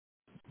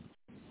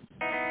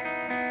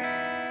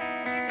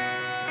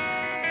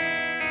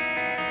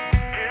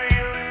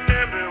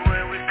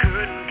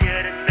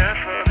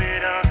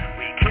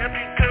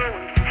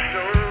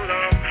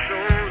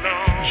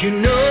You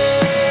know,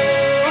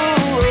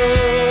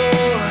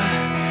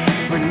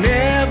 we're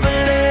never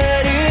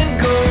letting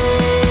go.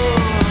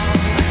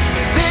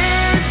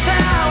 This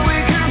time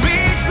we can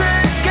reach the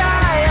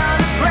sky.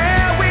 On a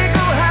prayer we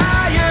go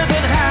higher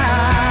than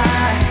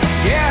high.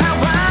 Yeah,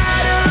 how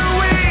wide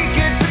awake,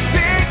 it's a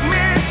big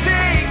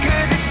mistake,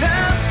 'cause it's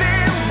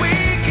something we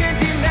can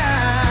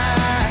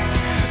deny.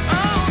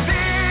 Oh,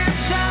 this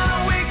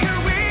time we can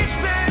reach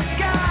the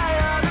sky.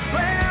 On a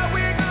prayer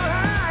we go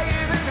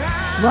higher than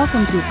high.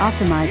 Welcome to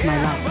Optimize My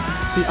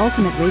Life, the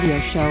ultimate radio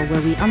show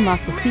where we unlock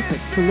the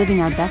secrets to living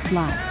our best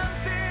lives.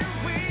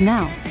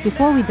 Now,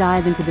 before we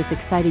dive into this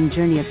exciting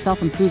journey of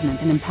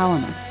self-improvement and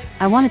empowerment,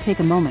 I want to take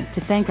a moment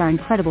to thank our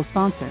incredible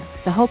sponsor,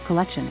 the Hope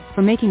Collection,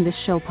 for making this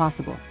show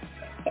possible.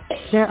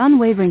 Their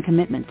unwavering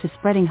commitment to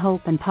spreading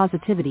hope and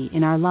positivity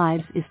in our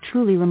lives is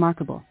truly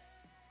remarkable.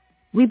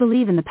 We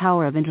believe in the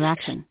power of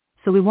interaction,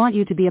 so we want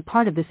you to be a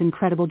part of this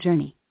incredible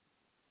journey.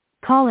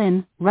 Call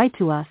in, write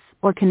to us,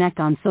 or connect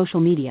on social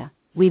media.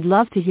 We'd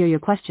love to hear your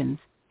questions,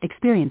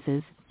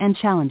 experiences, and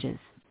challenges.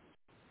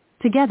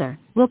 Together,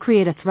 we'll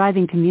create a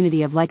thriving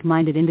community of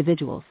like-minded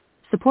individuals,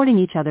 supporting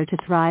each other to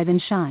thrive and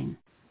shine.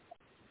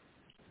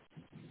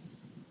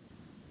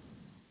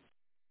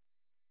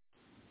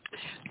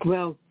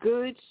 Well,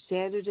 good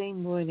Saturday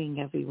morning,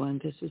 everyone.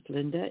 This is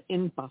Linda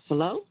in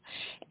Buffalo,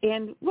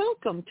 and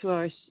welcome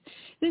to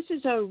this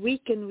is our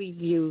Week in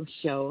Review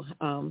show,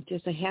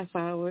 just a half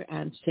hour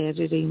on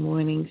Saturday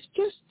mornings,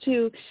 just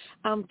to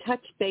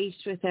touch base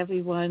with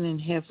everyone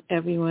and have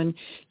everyone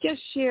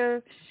just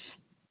share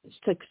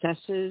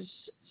successes,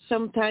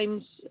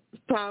 sometimes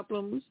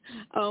problems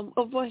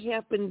of what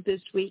happened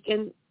this week,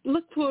 and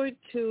look forward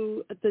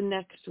to the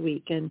next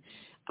week and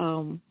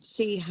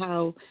see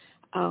how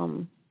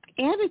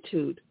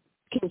attitude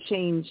can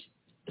change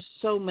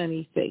so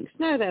many things.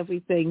 Not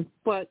everything,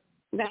 but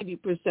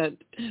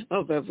 90%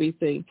 of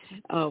everything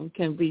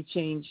can be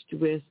changed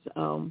with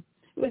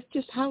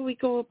just how we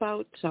go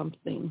about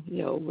something,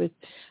 with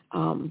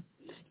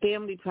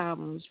family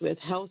problems, with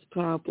health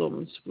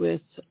problems,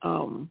 with,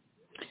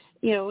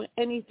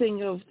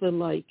 anything of the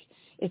like.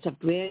 It's a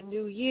brand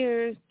new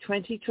year,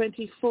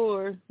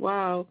 2024.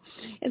 Wow.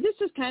 And this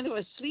is kind of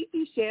a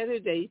sleepy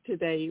Saturday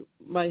today.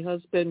 My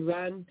husband,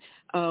 Ron,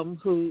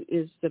 who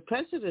is the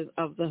president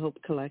of the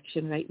Hope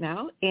Collection right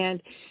now,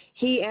 and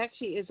he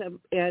actually is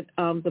at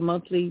the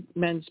monthly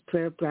men's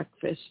prayer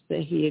breakfast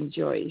that he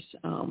enjoys.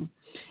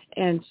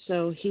 And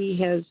so he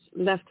has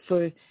left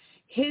for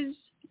his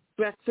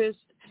breakfast,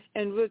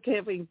 and we're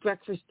having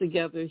breakfast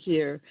together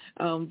here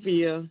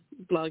via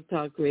Blog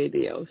Talk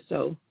Radio.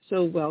 So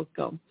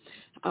welcome.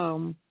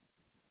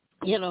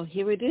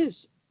 Here it is,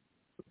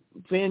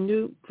 brand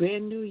new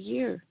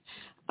year.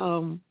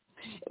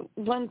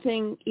 One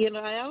thing,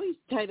 I always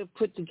try to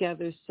put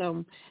together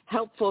some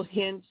helpful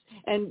hints,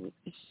 and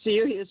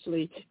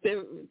seriously,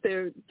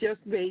 they're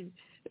just made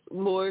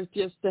more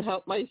just to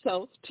help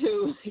myself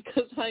too,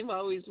 because I'm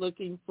always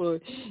looking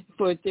for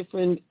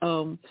different,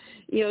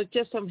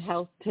 just some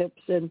health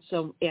tips and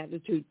some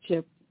attitude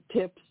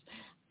tips.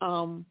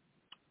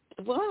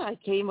 What I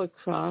came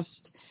across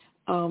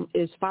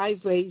is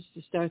 5 ways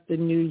to start the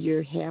new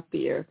year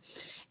happier.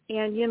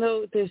 And,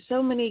 there's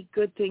so many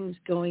good things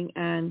going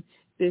on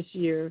this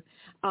year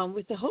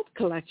with the Hope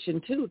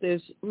Collection, too.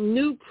 There's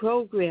new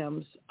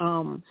programs.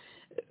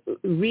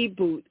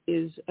 Reboot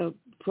is a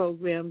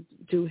program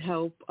to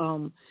help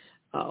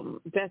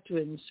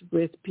veterans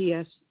with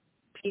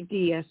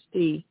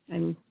PTSD.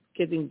 I'm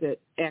getting the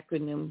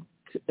acronym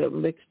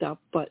mixed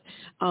up, but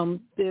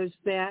there's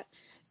that.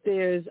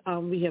 There's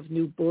we have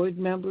new board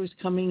members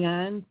coming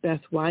on.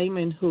 Beth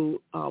Wyman,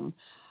 who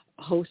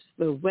hosts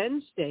the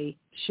Wednesday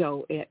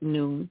show at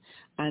noon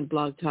on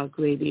Blog Talk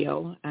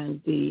Radio, and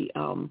the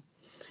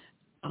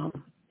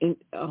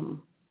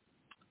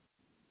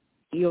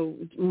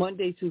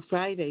Monday through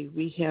Friday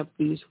we have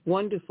these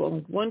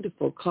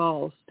wonderful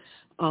calls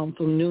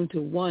from noon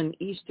to 1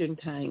 Eastern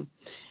time,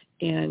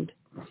 and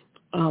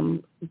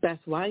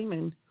Beth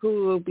Wyman,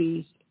 who will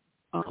be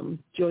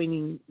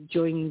joining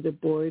the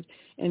board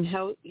and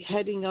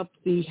heading up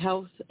the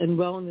health and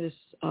wellness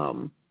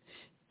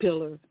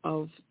pillar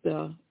of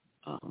the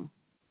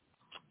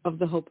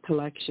Hope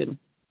Collection.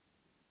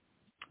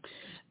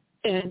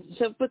 And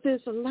so, but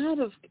there's a lot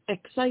of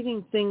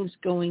exciting things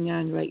going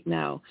on right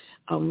now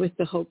with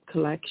the Hope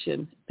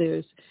Collection.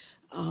 There's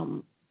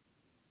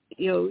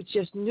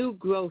just new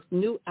growth,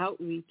 new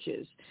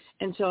outreaches.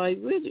 And so I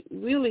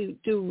really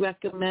do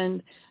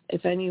recommend,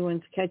 if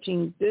anyone's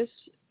catching this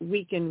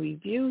Week in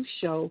Review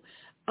show,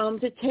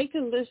 to take a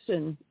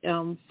listen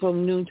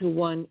from noon to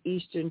 1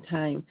 Eastern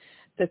time.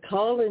 The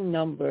call-in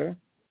number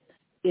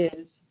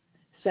is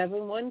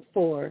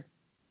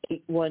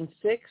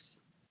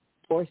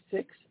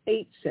 714-816-4686.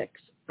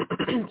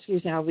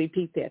 Excuse me, I'll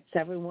repeat that,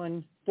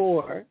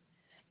 714-816-4686.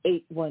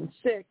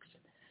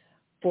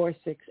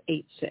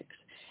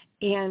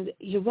 And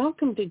you're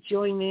welcome to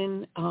join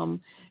in. On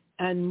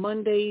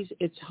Mondays,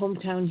 it's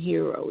Hometown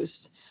Heroes.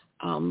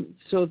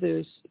 So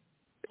there's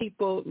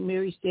people,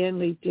 Mary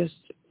Stanley just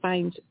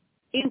finds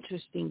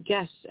interesting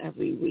guests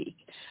every week.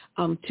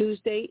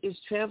 Tuesday is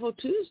Travel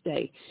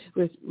Tuesday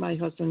with my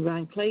husband,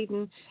 Ron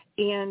Clayton,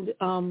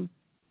 and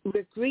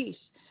Rick Reese,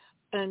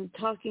 and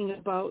talking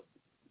about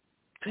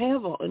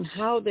travel and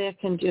how that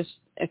can just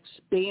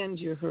expand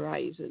your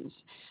horizons,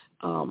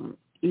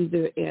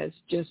 either as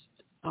just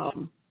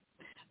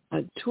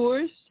a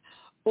tourist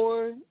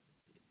or,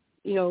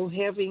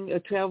 having a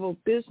travel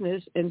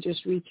business and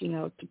just reaching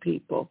out to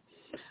people.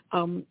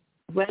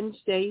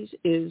 Wednesdays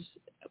is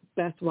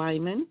Beth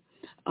Wyman,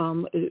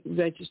 a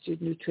registered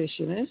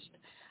nutritionist.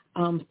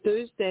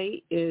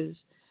 Thursday is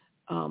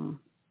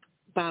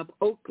Bob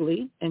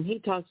Oakley, and he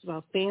talks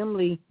about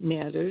family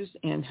matters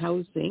and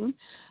housing.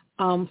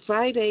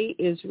 Friday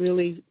is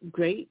really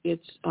great.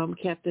 It's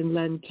Captain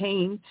Len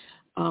Kane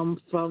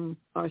from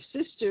our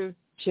sister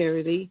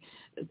charity,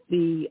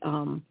 the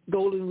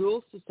Golden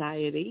Rule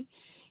Society.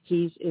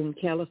 He's in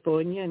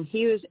California, and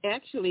he was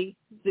actually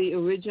the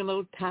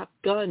original Top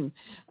Gun.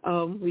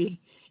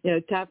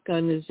 Top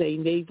Gun is a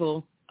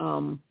naval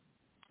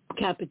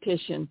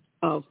competition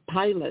of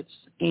pilots,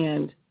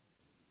 and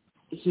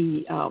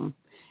he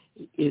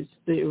is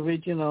the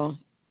original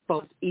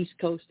both East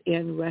Coast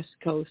and West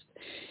Coast.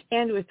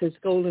 And with his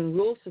Golden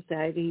Rule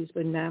Society, he's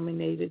been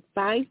nominated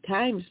 5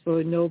 times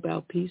for a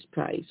Nobel Peace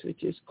Prize,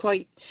 which is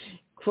quite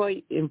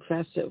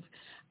impressive.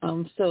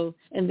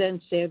 And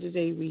then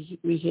Saturday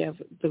we have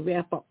the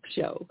wrap-up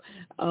show,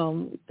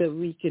 the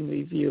Week in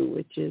Review,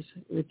 which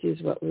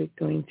is what we're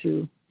going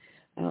to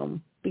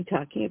be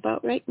talking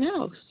about right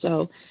now.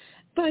 So,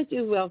 but I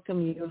do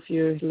welcome you if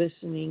you're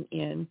listening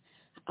in.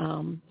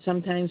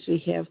 Sometimes we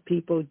have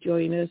people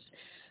join us.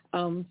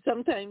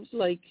 Sometimes,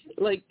 like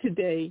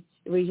today,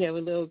 we have a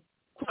little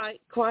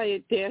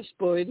quiet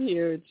dashboard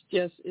here.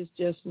 It's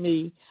just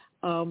me,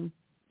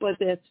 but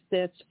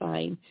that's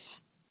fine.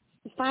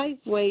 5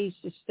 ways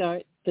to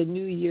start the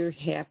new year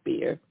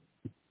happier,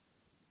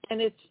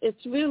 and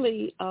it's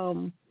really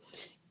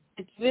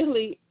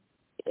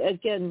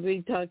again,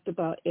 we talked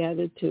about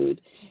attitude.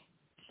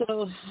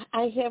 So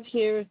I have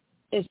here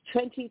as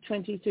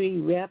 2023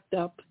 wrapped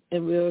up,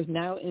 and we're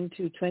now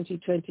into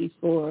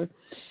 2024.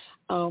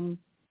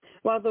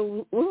 While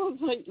the world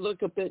might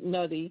look a bit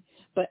nutty,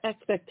 but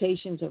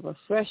expectations of a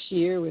fresh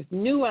year with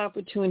new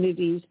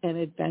opportunities and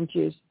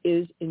adventures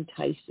is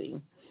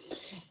enticing.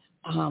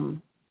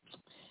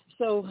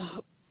 So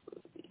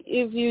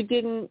if you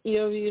didn't,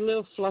 you're a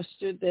little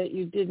flustered that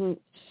you didn't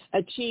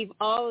achieve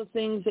all the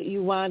things that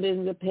you wanted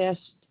in the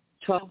past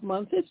 12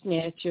 months, it's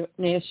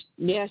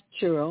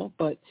natural,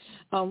 but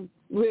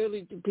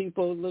rarely do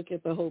people look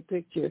at the whole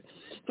picture.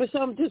 For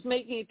some, just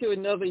making it to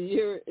another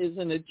year is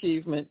an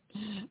achievement.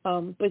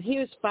 But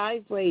here's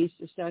 5 ways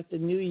to start the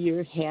new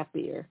year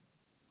happier.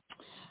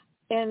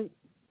 And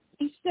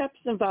these steps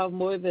involve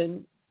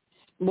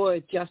more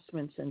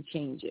adjustments and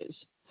changes.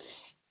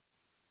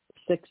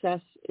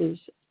 Success is,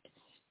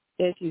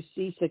 if you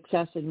see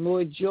success and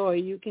more joy,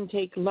 you can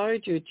take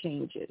larger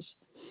changes.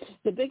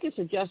 The biggest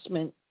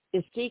adjustment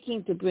is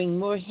seeking to bring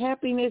more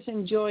happiness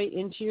and joy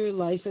into your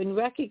life and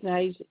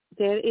recognize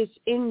that it's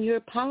in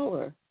your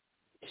power.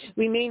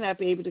 We may not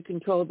be able to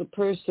control the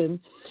person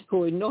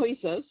who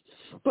annoys us,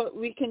 but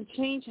we can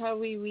change how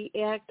we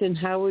react and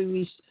how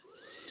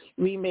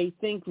we may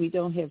think we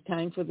don't have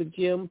time for the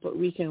gym, but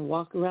we can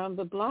walk around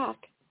the block.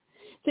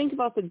 Think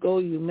about the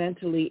goal you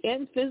mentally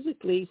and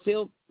physically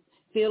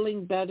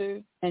feeling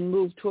better and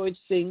move towards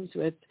things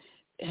that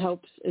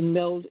helps and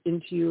meld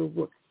into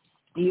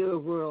your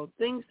world,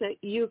 things that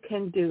you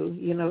can do.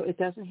 It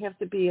doesn't have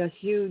to be a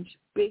huge,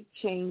 big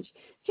change,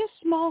 just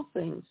small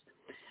things.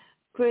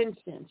 For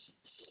instance,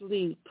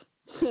 sleep.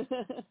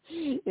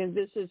 And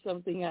this is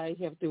something I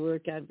have to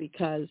work on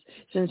because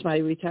since my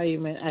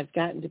retirement, I've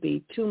gotten to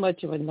be too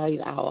much of a night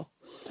owl.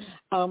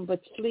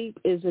 But sleep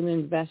is an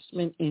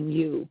investment in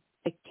you.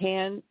 It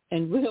can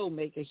and will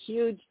make a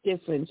huge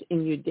difference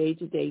in your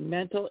day-to-day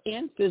mental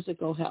and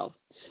physical health.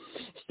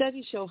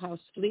 Studies show how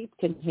sleep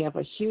can have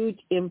a huge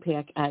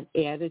impact on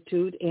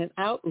attitude and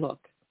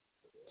outlook.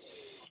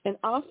 An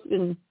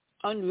often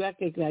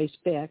unrecognized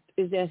fact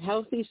is that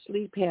healthy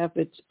sleep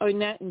habits are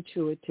not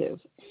intuitive,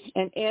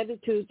 and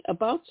attitudes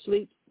about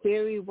sleep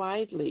vary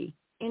widely.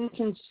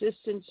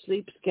 Inconsistent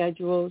sleep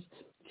schedules,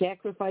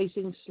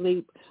 sacrificing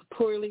sleep,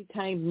 poorly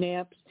timed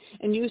naps,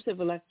 and use of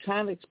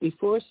electronics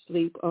before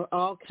sleep are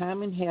all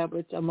common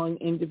habits among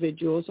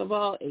individuals of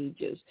all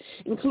ages,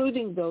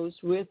 including those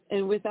with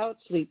and without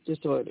sleep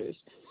disorders.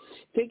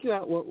 Figure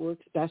out what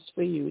works best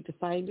for you to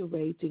find a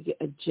way to get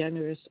a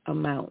generous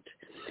amount.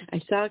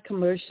 I saw a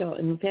commercial,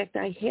 and in fact,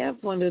 I have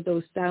one of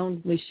those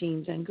sound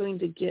machines I'm going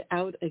to get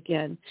out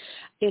again.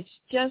 It's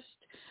just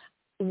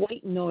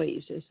white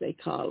noise, as they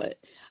call it.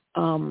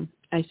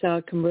 I saw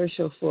a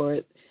commercial for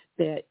it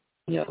that,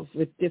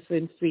 with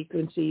different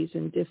frequencies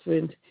and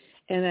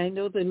I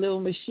know the little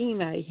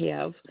machine I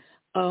have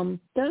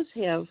does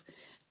have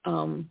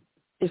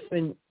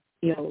different,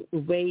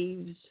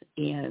 waves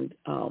and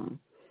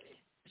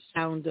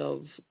sound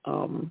of,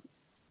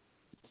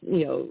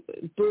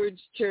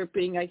 birds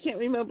chirping. I can't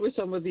remember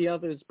some of the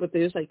others, but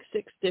there's like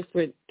 6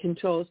 different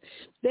controls.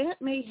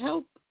 That may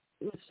help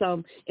with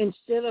some,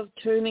 instead of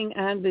turning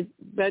on the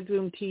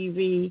bedroom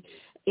TV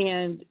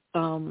and,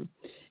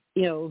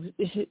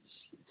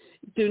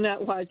 do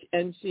not watch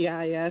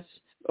NCIS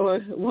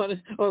or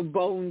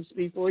Bones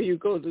before you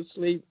go to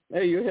sleep,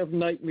 or you have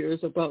nightmares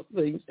about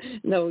things.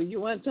 No, you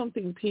want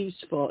something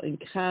peaceful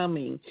and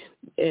calming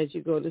as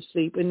you go to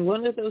sleep. And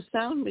one of those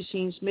sound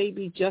machines may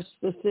be just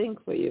the thing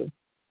for you.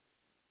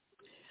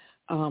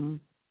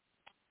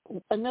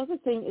 Another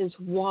thing is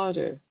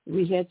water.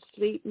 We had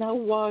sleep, now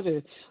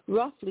water.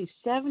 Roughly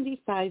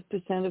 75%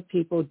 of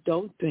people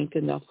don't drink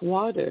enough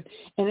water,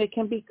 and it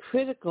can be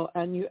critical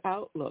on your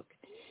outlook.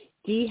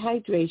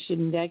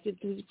 Dehydration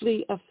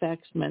negatively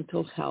affects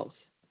mental health.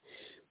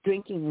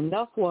 Drinking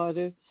enough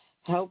water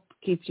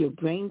keeps your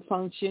brain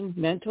function,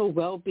 mental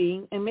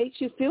well-being, and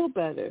makes you feel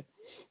better.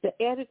 The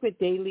adequate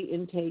daily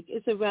intake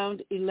is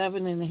around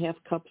 11.5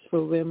 cups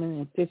for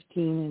women and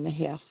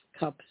 15.5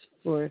 cups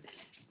for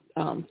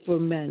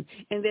men.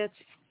 And that's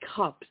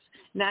cups,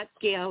 not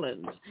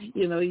gallons.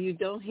 You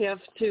don't have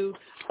to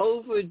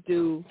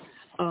overdo,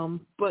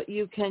 but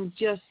you can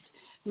just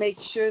make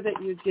sure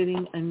that you're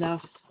getting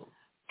enough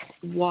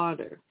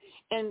water.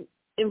 And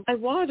by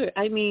water,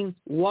 I mean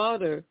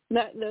water,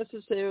 not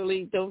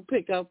necessarily, don't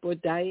pick up a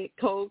Diet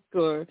Coke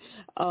or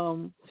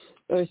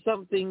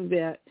something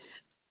that,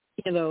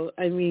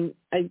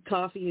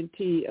 coffee and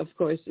tea, of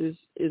course,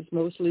 is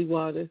mostly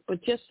water,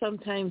 but just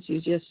sometimes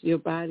your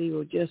body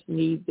will just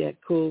need that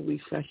cool,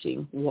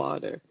 refreshing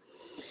water.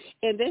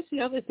 And that's the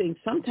other thing.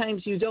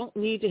 Sometimes you don't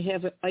need to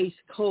have it ice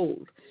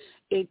cold.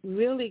 It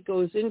really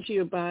goes into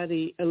your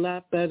body a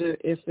lot better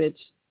if it's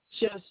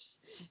just,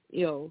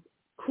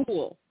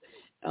 cool.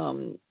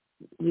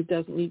 It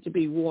doesn't need to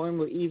be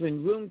warm or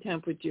even room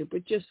temperature,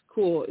 but just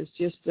cool. It's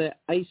just that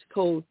ice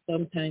cold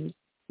sometimes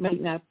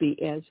might not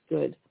be as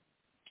good.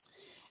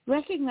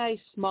 Recognize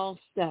small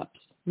steps.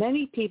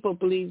 Many people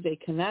believe they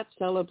cannot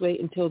celebrate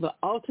until the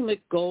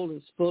ultimate goal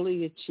is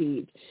fully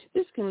achieved.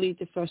 This can lead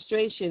to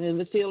frustration and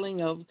the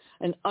feeling of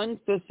an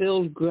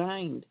unfulfilled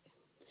grind.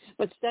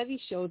 But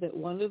studies show that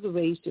one of the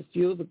ways to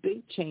fuel the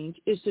big change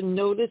is to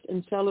notice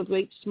and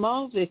celebrate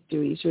small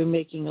victories we're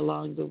making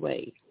along the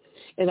way.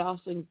 It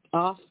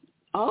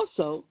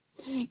also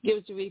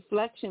gives a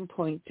reflection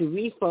point to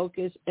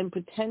refocus and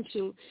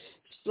potentially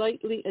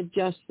slightly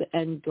adjust the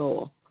end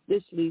goal.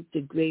 This leads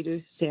to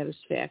greater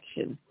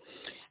satisfaction.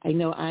 I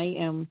know I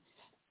am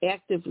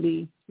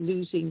actively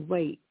losing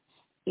weight,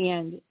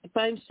 and if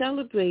I'm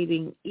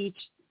celebrating each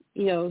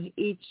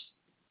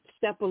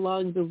step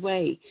along the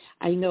way,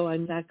 I know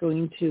I'm not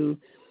going to,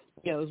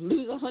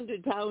 lose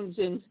 100 pounds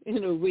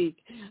in a week,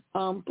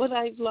 but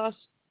I've lost,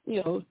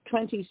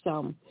 20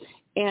 some,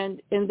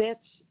 and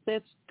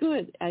that's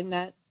good. I'm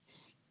not,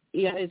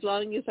 as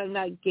long as I'm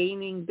not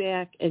gaining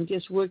back and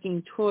just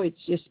working towards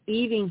just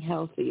eating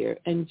healthier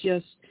and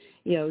just,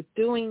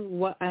 doing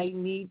what I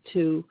need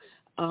to,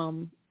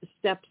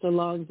 steps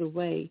along the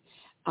way,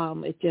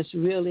 it just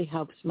really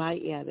helps my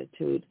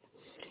attitude.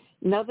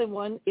 Another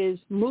one is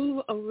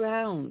move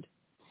around.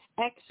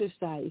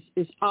 Exercise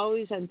is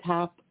always on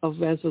top of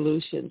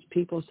resolutions.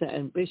 People set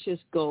ambitious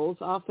goals,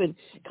 often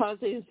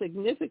causing a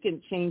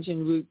significant change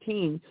in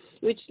routine,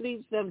 which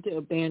leads them to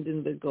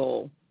abandon the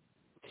goal.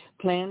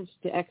 Plans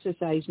to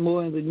exercise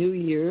more in the new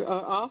year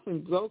are often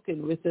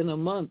broken within a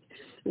month.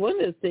 One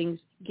of the things,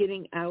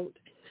 getting out,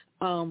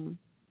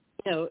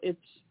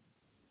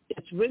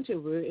 it's winter.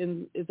 We're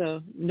in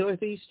the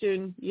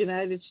northeastern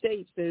United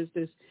States. There's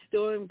this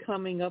storm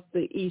coming up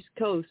the East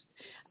Coast.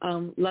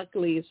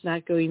 Luckily, it's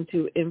not going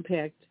to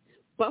impact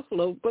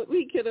Buffalo, but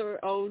we get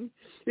our own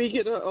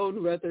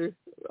weather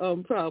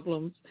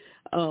problems,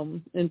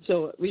 and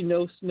so we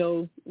know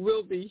snow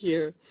will be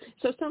here.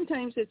 So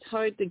sometimes it's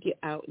hard to get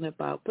out and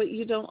about, but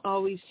you don't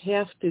always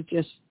have to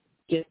just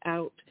get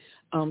out.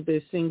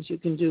 There's things you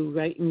can do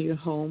right in your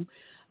home,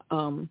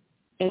 and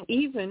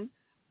even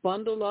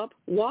bundle up,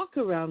 walk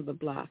around the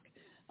block.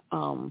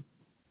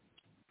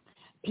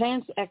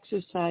 Plans to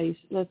exercise,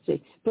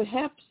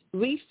 perhaps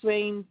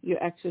reframe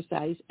your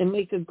exercise and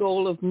make a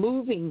goal of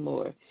moving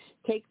more.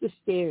 Take the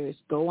stairs,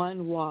 go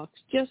on walks,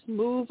 just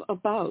move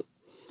about.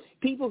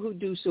 People who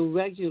do so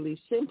regularly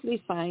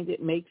simply find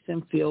it makes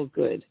them feel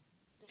good.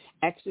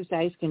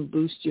 Exercise can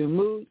boost your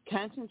mood,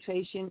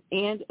 concentration,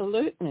 and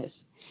alertness.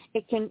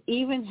 It can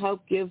even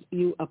help give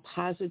you a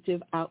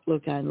positive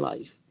outlook on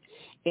life.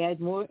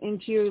 Add more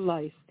into your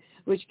life,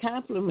 which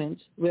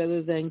complements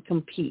rather than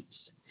competes.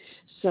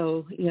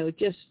 So,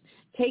 just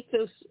take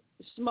those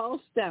small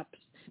steps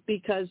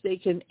because they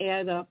can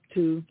add up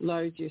to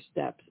larger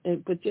steps.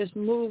 But just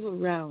move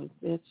around.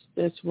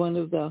 That's one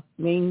of the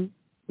main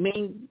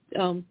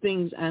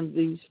things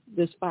on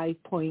this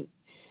 5-point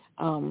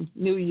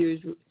New Year's,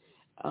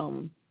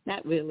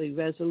 not really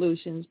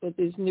resolutions, but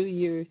this New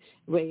Year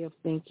way of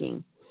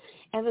thinking.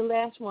 And the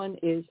last one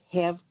is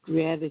have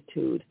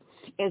gratitude.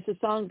 As the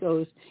song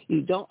goes,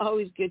 you don't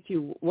always get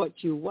what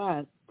you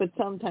want, but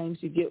sometimes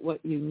you get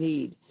what you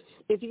need.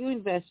 If you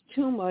invest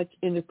too much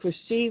in a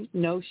perceived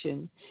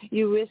notion,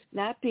 you risk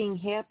not being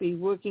happy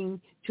working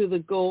to the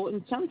goal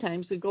and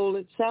sometimes the goal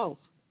itself.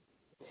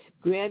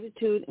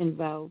 Gratitude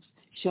involves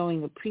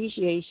showing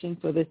appreciation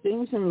for the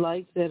things in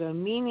life that are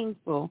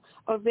meaningful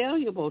or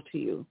valuable to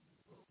you.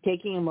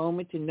 Taking a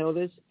moment to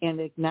notice and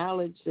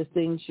acknowledge the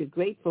things you're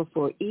grateful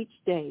for each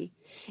day,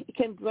 it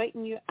can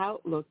brighten your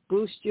outlook,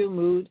 boost your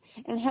mood,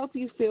 and help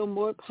you feel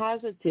more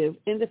positive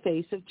in the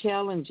face of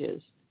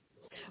challenges.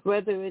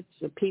 Whether it's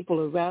the people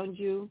around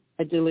you,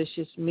 a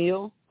delicious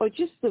meal, or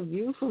just the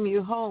view from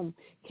your home,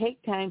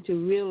 take time to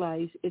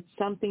realize it's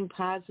something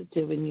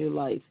positive in your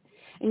life.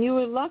 And you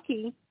were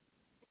lucky,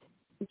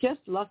 just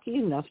lucky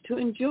enough to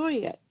enjoy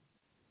it.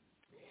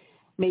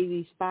 May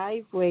these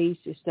 5 ways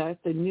to start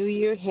the new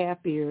year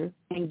happier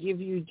and give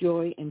you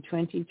joy in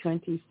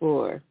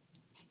 2024.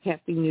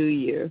 Happy New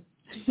Year.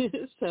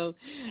 So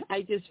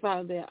I just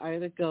found that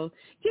article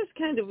just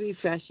kind of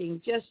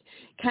refreshing, just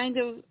kind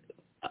of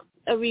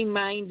a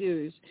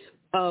reminders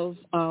of,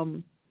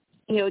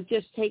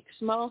 just take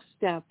small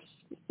steps,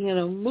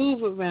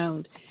 move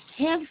around,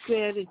 have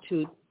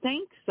gratitude,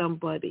 thank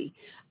somebody,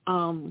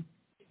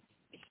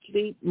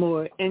 sleep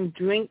more, and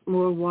drink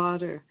more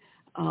water.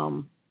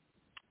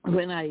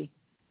 When I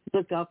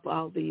look up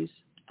all these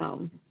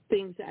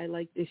things I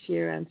like to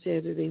share on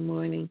Saturday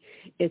morning,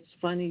 it's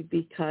funny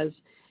because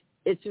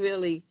it's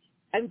really,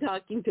 I'm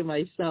talking to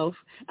myself.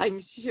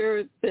 I'm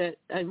sure that,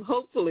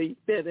 hopefully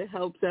that it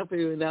helps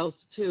everyone else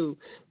too.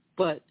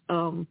 But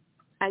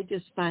I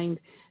just find,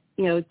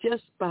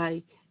 just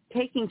by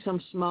taking some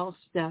small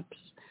steps,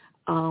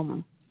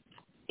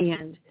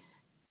 and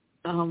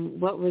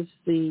what was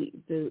the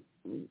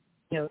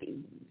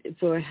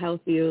for a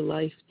healthier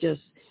life,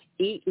 just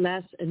eat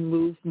less and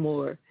move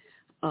more,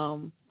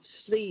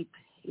 sleep,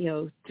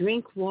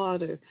 drink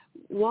water.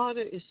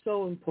 Water is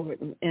so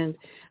important. And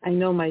I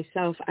know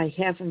myself, I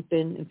haven't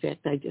been, in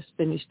fact, I just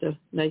finished a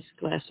nice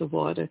glass of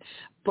water,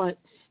 but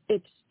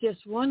it's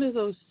just one of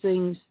those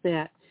things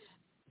that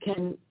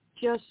can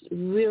just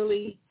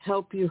really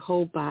help your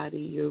whole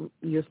body,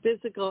 your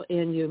physical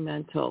and your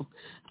mental.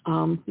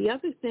 The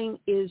other thing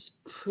is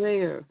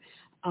prayer.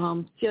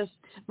 Just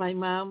my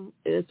mom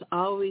has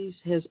always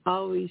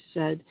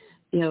said,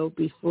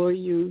 before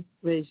you,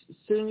 as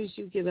soon as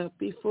you get up,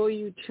 before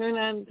you turn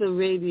on the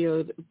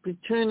radio,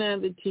 turn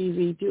on the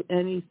TV, do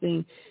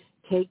anything,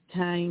 take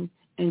time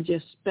and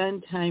just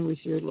spend time with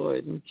your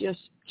Lord and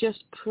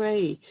just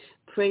pray.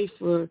 Pray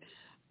for,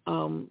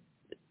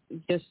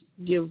 just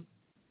give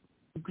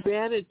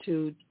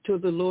gratitude to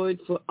the Lord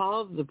for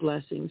all of the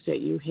blessings that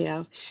you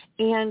have,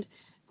 and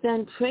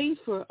then pray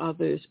for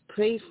others.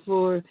 Pray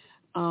for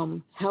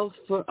health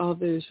for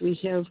others. We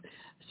have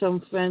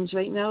some friends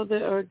right now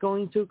that are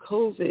going through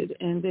COVID,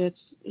 and that's,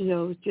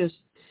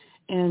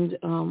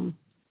 and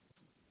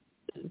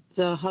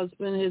the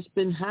husband has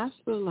been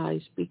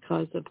hospitalized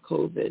because of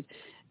COVID,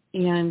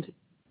 and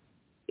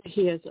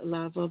he has a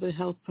lot of other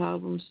health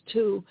problems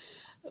too.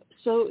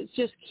 So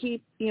just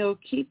keep your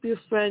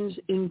friends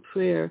in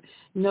prayer.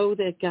 Know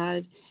that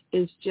God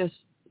is just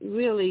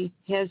really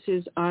has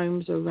his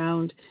arms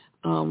around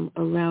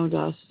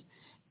us,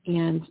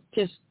 and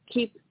just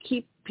keep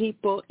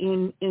people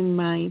in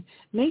mind.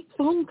 Make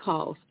phone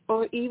calls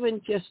or even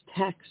just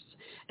texts.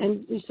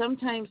 And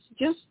sometimes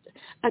just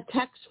a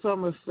text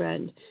from a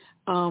friend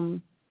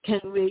can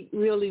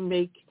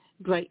really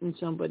brighten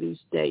somebody's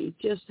day.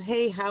 Just,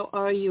 hey, how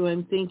are you?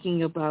 I'm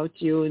thinking about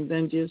you. And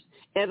then just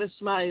add a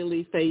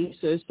smiley face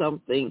or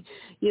something.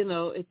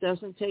 It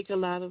doesn't take a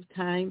lot of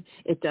time.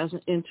 It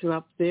doesn't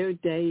interrupt their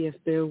day if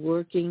they're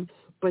working.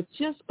 But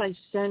just by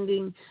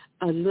sending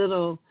a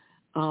little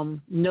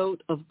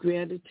note of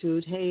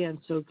gratitude, hey, I'm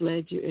so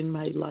glad you're in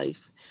my life.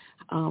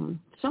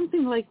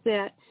 Something like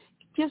that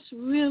just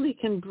really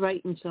can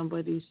brighten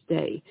somebody's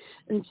day.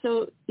 And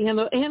so,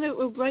 and it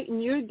will brighten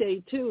your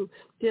day too,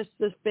 just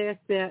the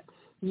fact that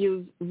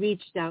you've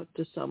reached out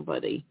to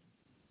somebody.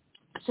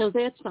 So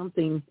that's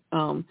something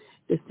to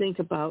think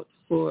about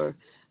for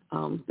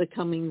the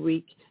coming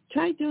week.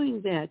 Try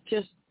doing that.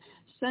 Just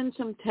send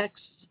some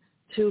texts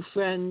to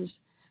friends,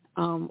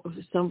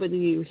 somebody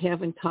you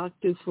haven't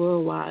talked to for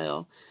a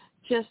while.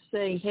 Just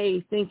say, hey,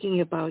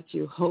 thinking about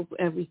you, hope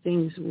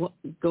everything's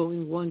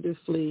going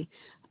wonderfully.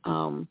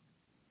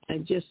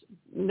 And just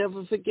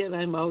never forget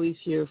I'm always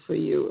here for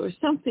you, or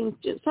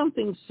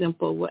something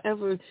simple,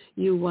 whatever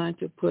you want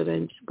to put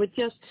in. But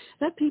just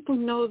let people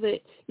know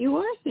that you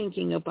are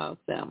thinking about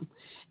them.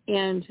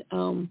 And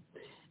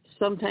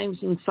sometimes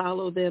you can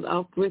follow that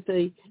up with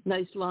a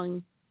nice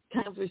long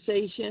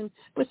conversation,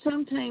 but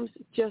sometimes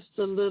just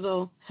a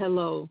little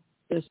hello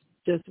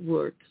just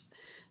works.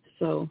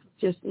 So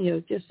just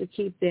to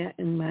keep that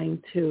in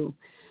mind too.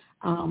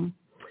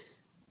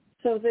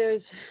 So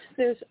there's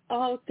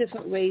all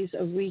different ways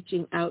of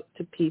reaching out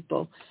to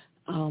people.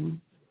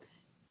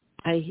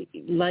 I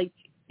like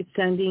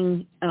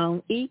sending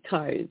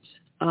e-cards,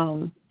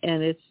 and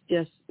it's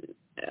just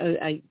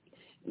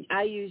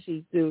I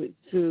usually do it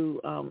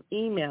through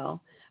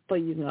email, but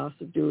you can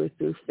also do it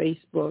through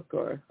Facebook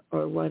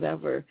or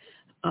whatever.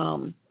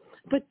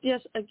 But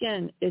just,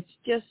 again, it's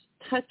just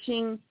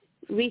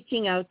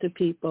reaching out to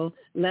people,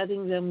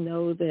 letting them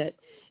know that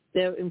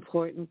they're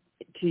important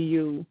to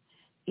you,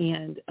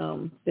 and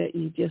that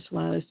you just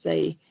want to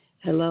say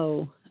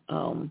hello.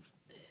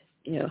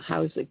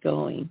 How's it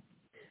going?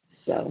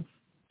 So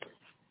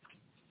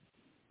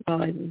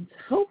I'm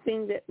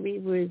hoping that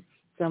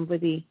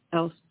somebody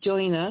else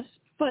join us,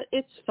 but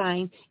it's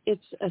fine.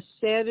 It's a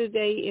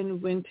Saturday in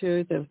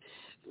winter, the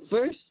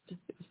first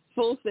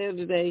full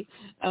Saturday.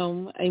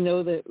 I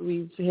know that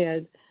we've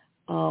had,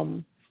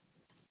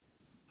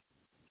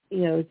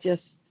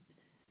 just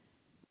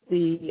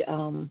the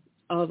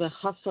all the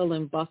hustle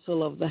and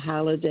bustle of the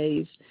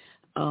holidays.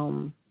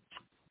 I'm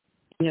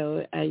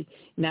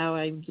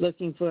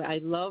looking for, I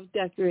love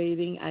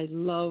decorating. I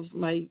love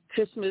my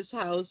Christmas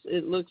house.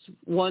 It looks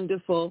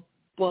wonderful,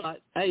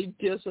 but I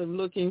just am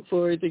looking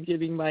forward to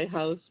getting my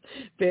house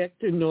back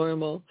to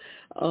normal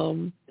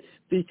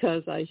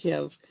because I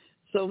have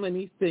so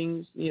many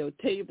things,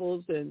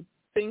 tables and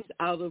things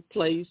out of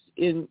place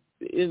in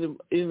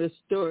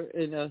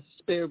a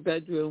spare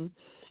bedroom.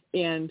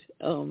 And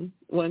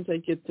once I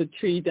get the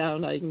tree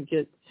down, I can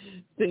get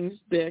things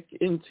back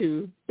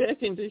into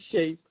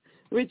shape,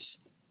 which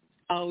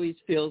always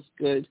feels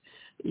good.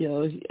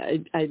 As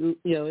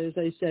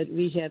I said,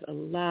 we had a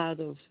lot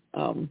of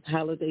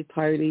holiday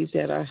parties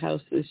at our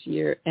house this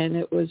year, and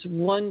it was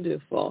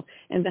wonderful.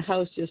 And the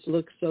house just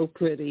looks so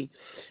pretty,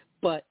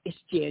 but it's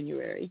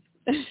January.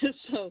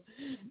 So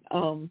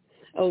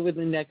over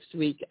the next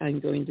week,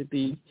 I'm going to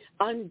be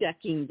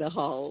undecking the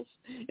halls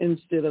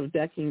instead of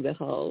decking the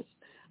halls.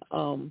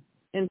 And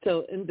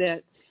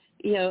that,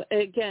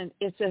 again,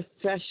 it's a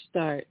fresh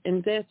start.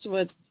 And that's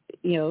what,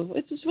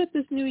 this is what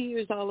this new year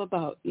is all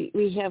about.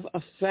 We have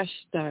a fresh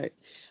start.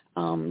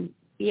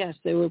 Yes,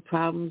 there were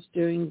problems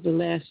during the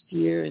last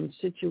year and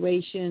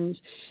situations,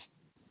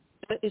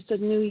 but it's a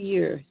new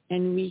year,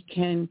 and we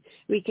can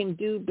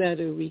do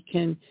better. We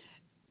can,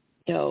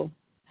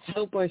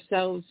 help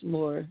ourselves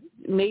more.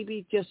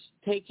 Maybe just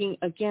taking,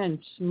 again,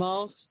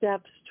 small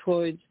steps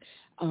towards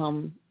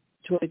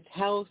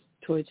health,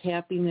 towards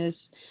happiness,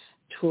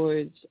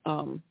 towards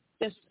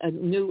just a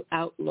new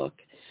outlook.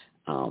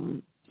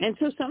 And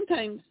so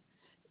sometimes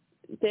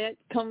that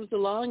comes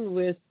along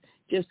with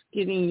just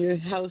getting your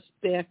house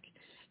back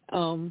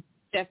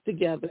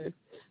together,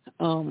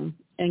 and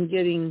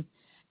getting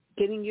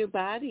your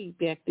body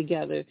back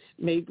together.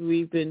 Maybe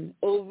we've been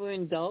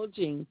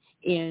overindulging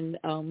in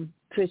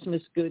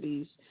Christmas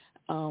goodies.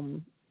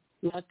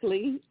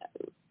 Luckily,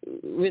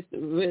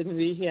 when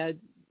we had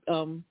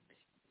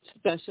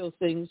special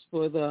things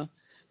for the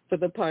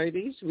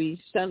parties,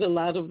 we send a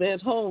lot of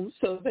that home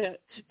to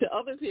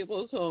other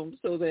people's homes,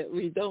 so that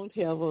we don't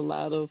have a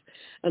lot of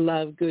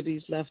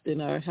goodies left in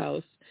our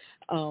house,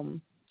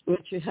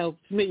 which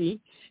helps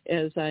me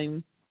as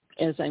I'm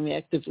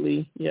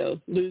actively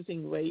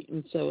losing weight,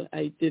 and so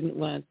I didn't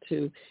want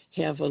to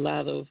have a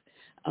lot of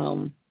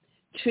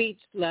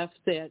treats left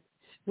that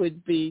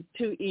would be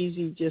too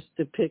easy just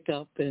to pick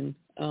up and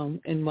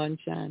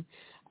munch on.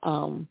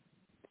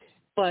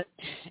 But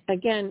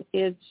again,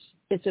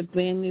 it's a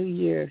brand new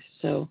year,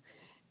 so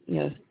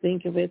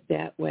think of it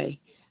that way.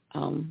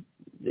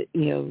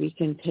 We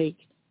can take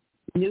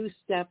new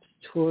steps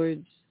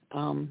towards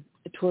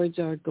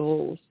our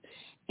goals,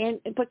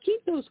 but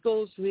keep those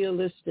goals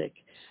realistic.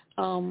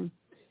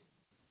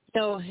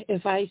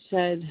 If I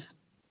said,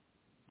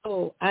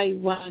 I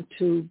want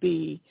to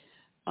be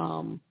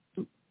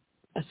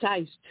a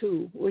size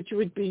 2, which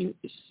would be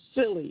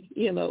silly,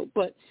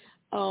 but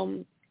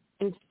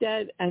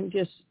instead I'm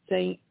just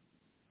saying,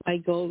 my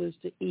goal is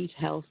to eat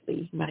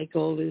healthy. My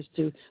goal is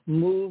to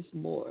move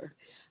more.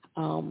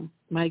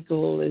 My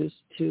goal is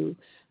to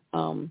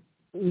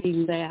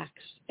relax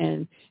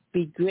and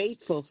be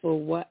grateful for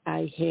what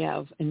I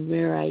have and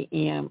where I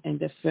am and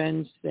the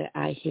friends that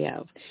I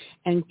have.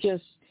 And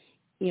just,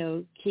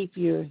 keep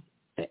your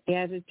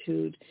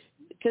attitude,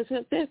 because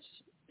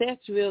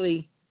that's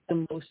really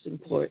the most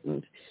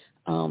important.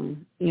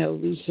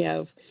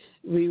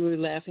 We were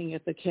laughing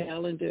at the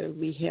calendar.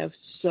 We have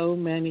so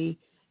many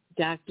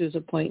doctor's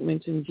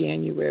appointments in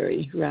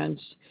January. Ron's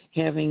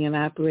having an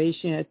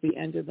operation at the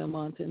end of the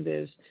month, and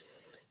there's,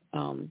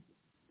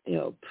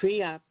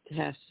 pre-op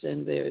tests,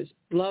 and there's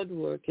blood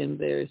work, and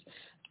there's,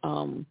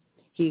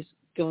 he's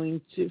going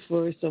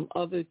for some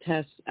other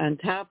tests on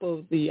top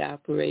of the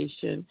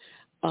operation.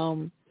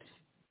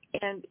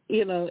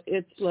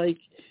 It's like,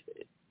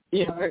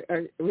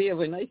 we have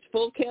a nice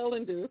full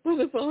calendar for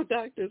the full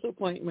doctor's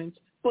appointments,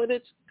 but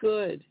it's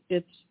good.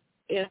 It's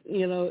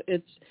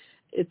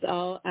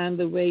all on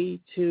the way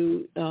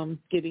to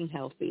getting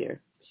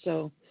healthier.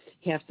 So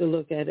you have to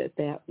look at it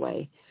that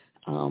way.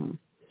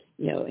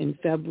 In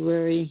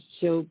February,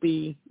 he'll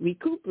be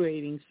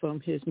recuperating from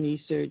his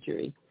knee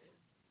surgery.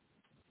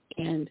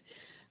 And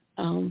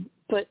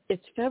but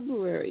it's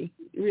February.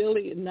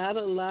 Really not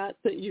a lot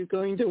that you're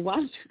going to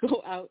want to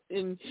go out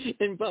in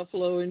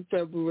Buffalo in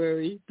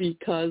February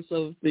because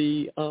of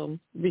the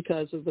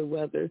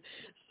weather.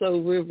 So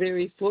we're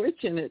very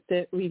fortunate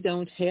that we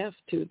don't have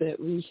to, that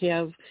we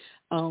have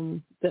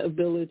the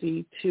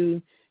ability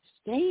to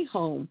stay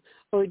home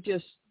or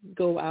just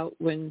go out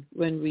when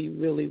we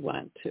really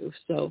want to.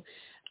 So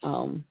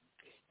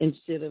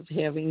instead of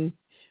having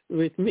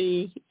with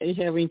me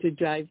having to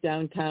drive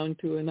downtown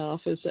to an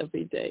office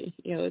every day.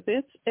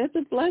 That's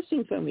a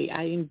blessing for me.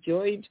 I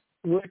enjoyed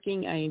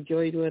working. I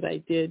enjoyed what I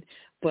did,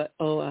 but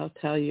I'll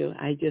tell you,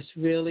 I just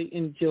really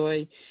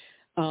enjoy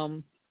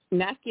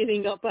not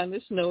getting up on a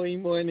snowy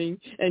morning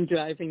and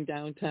driving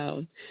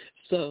downtown.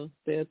 So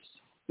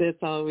that's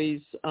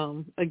always,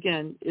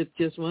 again, it's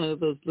just one of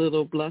those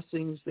little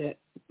blessings that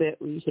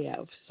we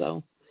have.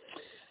 So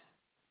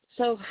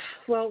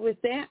well, with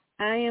that,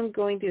 I am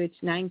going to, it's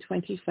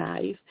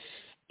 9:25,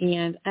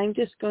 and I'm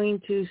just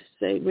going to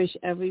wish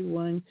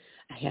everyone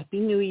a Happy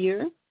New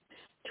Year,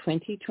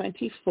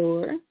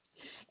 2024,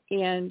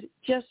 and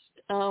just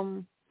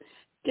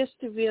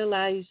to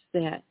realize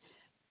that,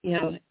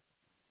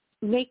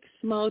 make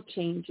small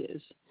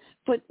changes,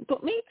 but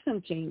make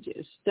some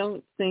changes.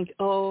 Don't think,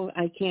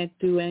 I can't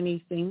do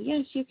anything.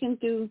 Yes, you can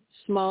do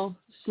small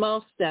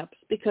steps,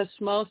 because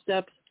small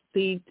steps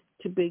lead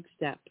to big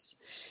steps.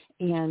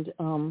 And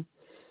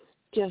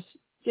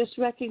just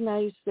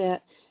recognize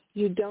that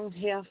you don't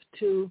have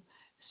to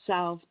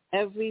solve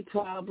every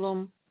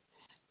problem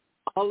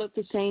all at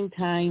the same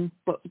time,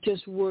 but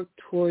just work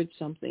towards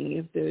something.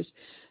 If there's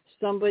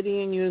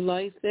somebody in your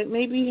life that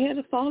maybe you had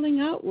a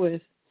falling out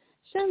with,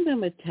 send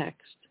them a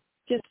text.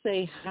 Just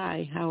say,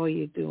 hi, how are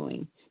you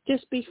doing?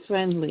 Just be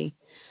friendly.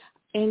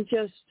 And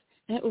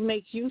it will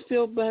make you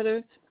feel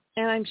better,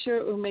 and I'm sure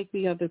it will make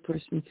the other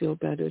person feel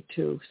better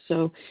too.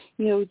 So,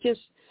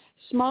 just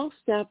small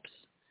steps,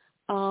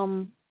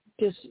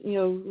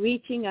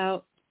 reaching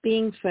out,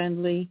 being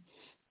friendly,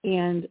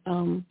 and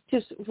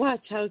just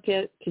watch how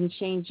it can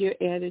change your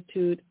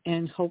attitude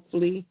and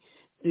hopefully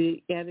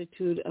the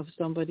attitude of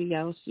somebody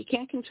else. You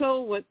can't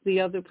control what the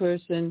other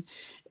person's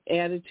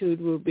attitude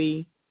will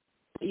be.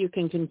 You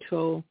can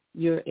control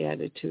your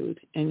attitude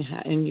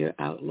and your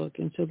outlook,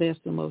 and so that's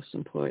the most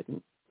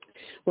important.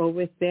 Well,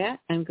 with that,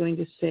 I'm going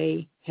to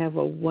say have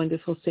a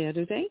wonderful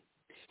Saturday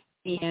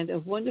and a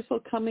wonderful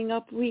coming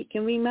up week.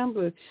 And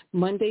remember,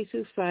 Monday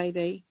through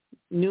Friday,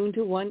 noon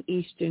to 1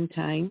 Eastern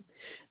time.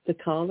 The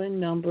call-in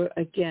number,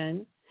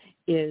 again,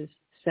 is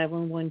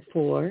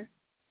 714-816-4686.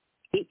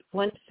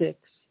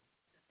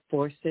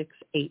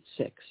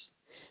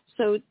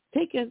 So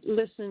take a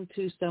listen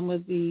to some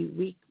of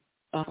the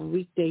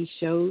weekday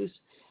shows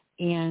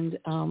and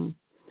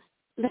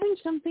learn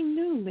something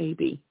new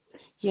maybe,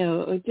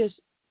 or just,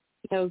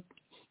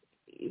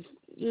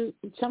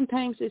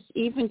 sometimes it's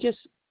even just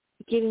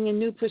getting a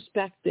new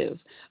perspective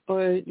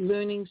or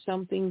learning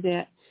something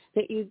that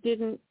you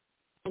didn't,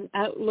 an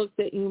outlook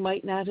that you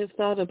might not have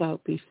thought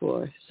about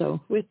before. So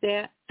with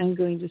that, I'm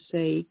going to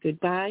say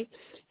goodbye.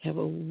 Have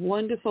a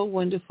wonderful,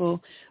 wonderful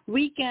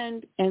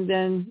weekend, and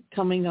then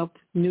coming up,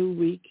 new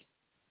week,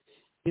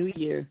 new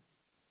year.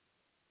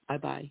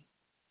 Bye-bye.